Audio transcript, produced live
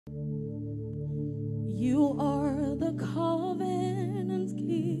You are the covenant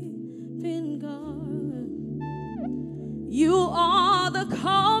keeping God. You are the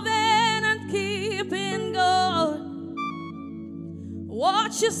covenant keeping God.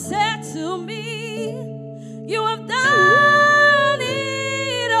 What you said to me, you have done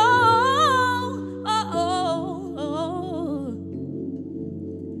it all.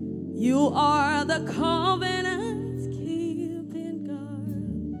 You are the covenant keeping God.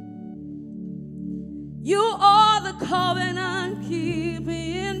 You are the covenant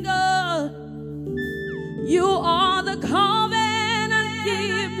keeping God. You are the covenant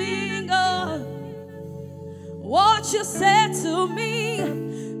keeping God. What you said to me,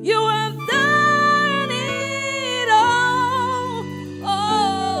 you have done it all.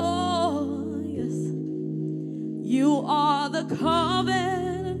 Oh, yes. You are the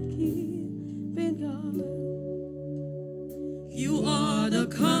covenant keeping God. You are the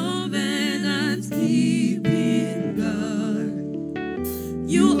covenant keeping God.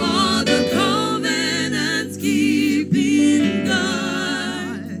 You are the covenant keeping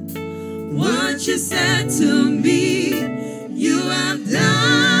God. What you said to me, you have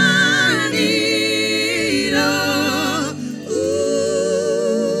done it all.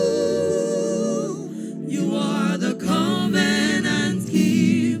 Ooh, you are the covenant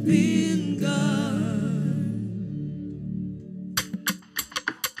keeping God.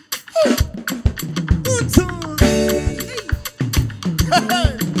 Good time.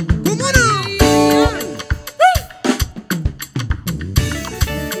 Hey, come on now.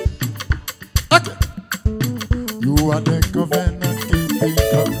 Okay. You are the covenant keeping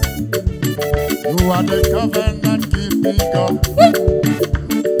God. You are the covenant keeping God.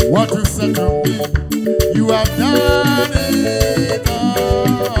 What you said to me, you have done it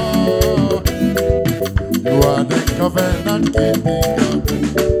all. You are the covenant keeping God.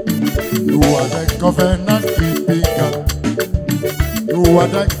 You are the covenant keeping God. You are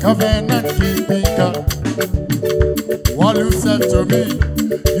the covenant keeping God. What you said to me,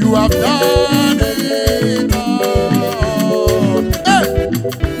 you have done it all. Hey!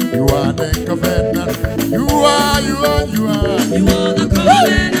 You are the covenant. You are. You are the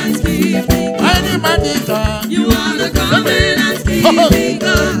covenant keeping God. You are the covenant keeping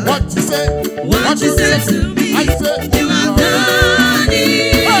God. What you say? What you said to me, I said, you have done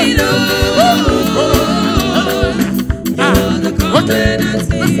it all. You are the covenant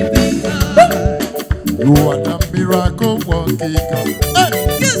keeping God. You are the miracle working God. Hey!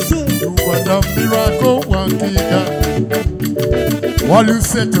 Yes, sir. You are the miracle working God. What you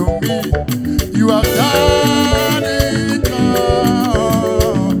said to me, you have done it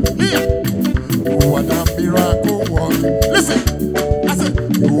all. Here. You are the miracle working. Listen, I said,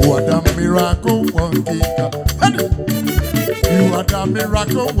 you are the miracle working God. Hey! You are the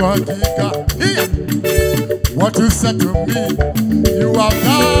miracle working God. Here. What you said to me, you have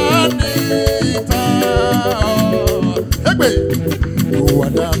done it all. Hey, babe. You are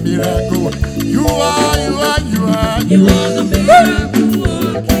the miracle. You are. You are the miracle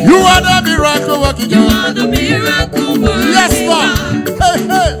working. You are the miracle working. You are the miracle working. Yes, Lord. Hey,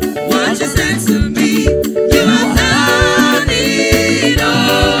 hey. What you said to me, you have done it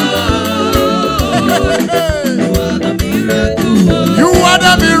all. You are the miracle worker. You are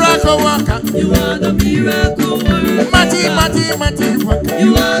the miracle worker. You are the miracle worker. Mighty worker.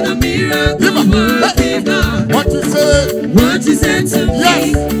 You are the miracle working God. What you said? What you said to me, Yes.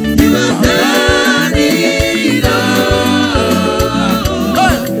 you have done it all.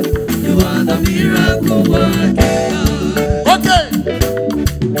 Hey. You are the miracle working God. Okay.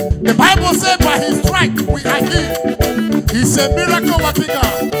 The Bible said by his stripes we are healed. He's a miracle working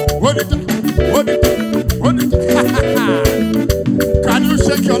God. What it? Can you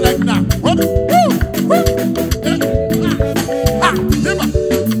shake your leg now? What?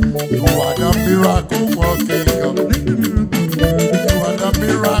 You are the miracle working God. You are the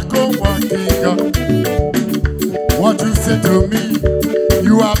miracle working God. What you said to me,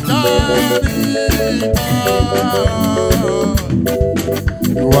 you have done it all.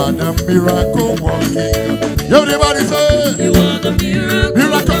 You are the miracle working God. Everybody say, You are the miracle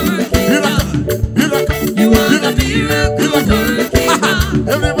working God. You are the miracle working God.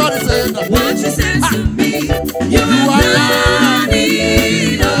 Everybody say that. What you said to me, you have done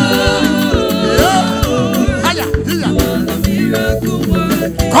it all. You are the miracle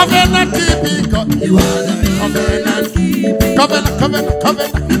working God. Covenant keeping God. You are the covenant keeping God.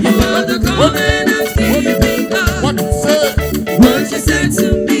 Covenant. You are the covenant keeping God. What you say? What you said to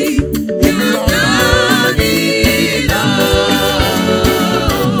me, you have done it all.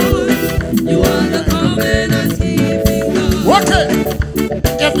 You are the covenant keeping God. Okay.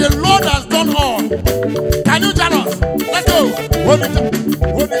 If the Lord has done all, Hold it up,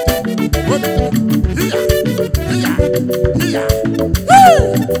 hold it up, hold it up. Here, here. Hey!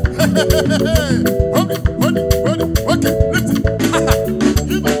 Hold it. Okay, listen.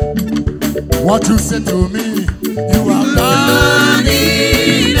 What you said to me, you have done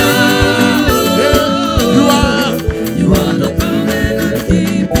it all. Yeah, You are the covenant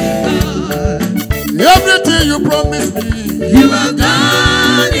keeping God. everything you promised me, You have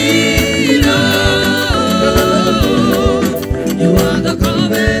done it all. You are the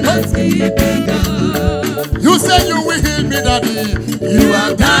covenant keeping God. you said you will heal me, Daddy. You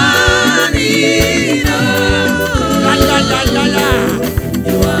have done it all. Yeah.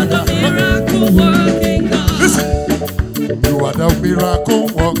 You are the miracle working God. Listen, you are the miracle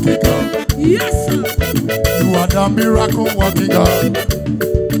working God. Yes, sir. You are the miracle working God.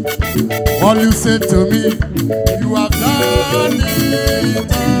 All you said to me, you have done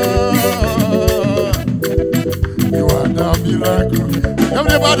it all. You are the miracle.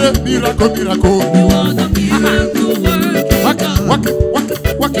 Everybody, miracle. You are the miracle working God.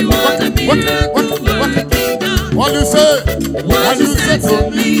 Work You are the miracle working God. All you say, What you said to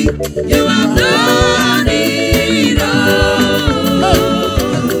me, you have done it all.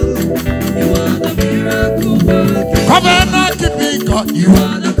 You are the miracle working covenant keeping God. You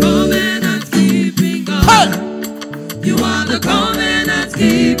are the covenant keeping God. Hey! You are the covenant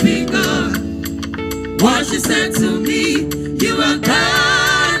keeping God. What you said to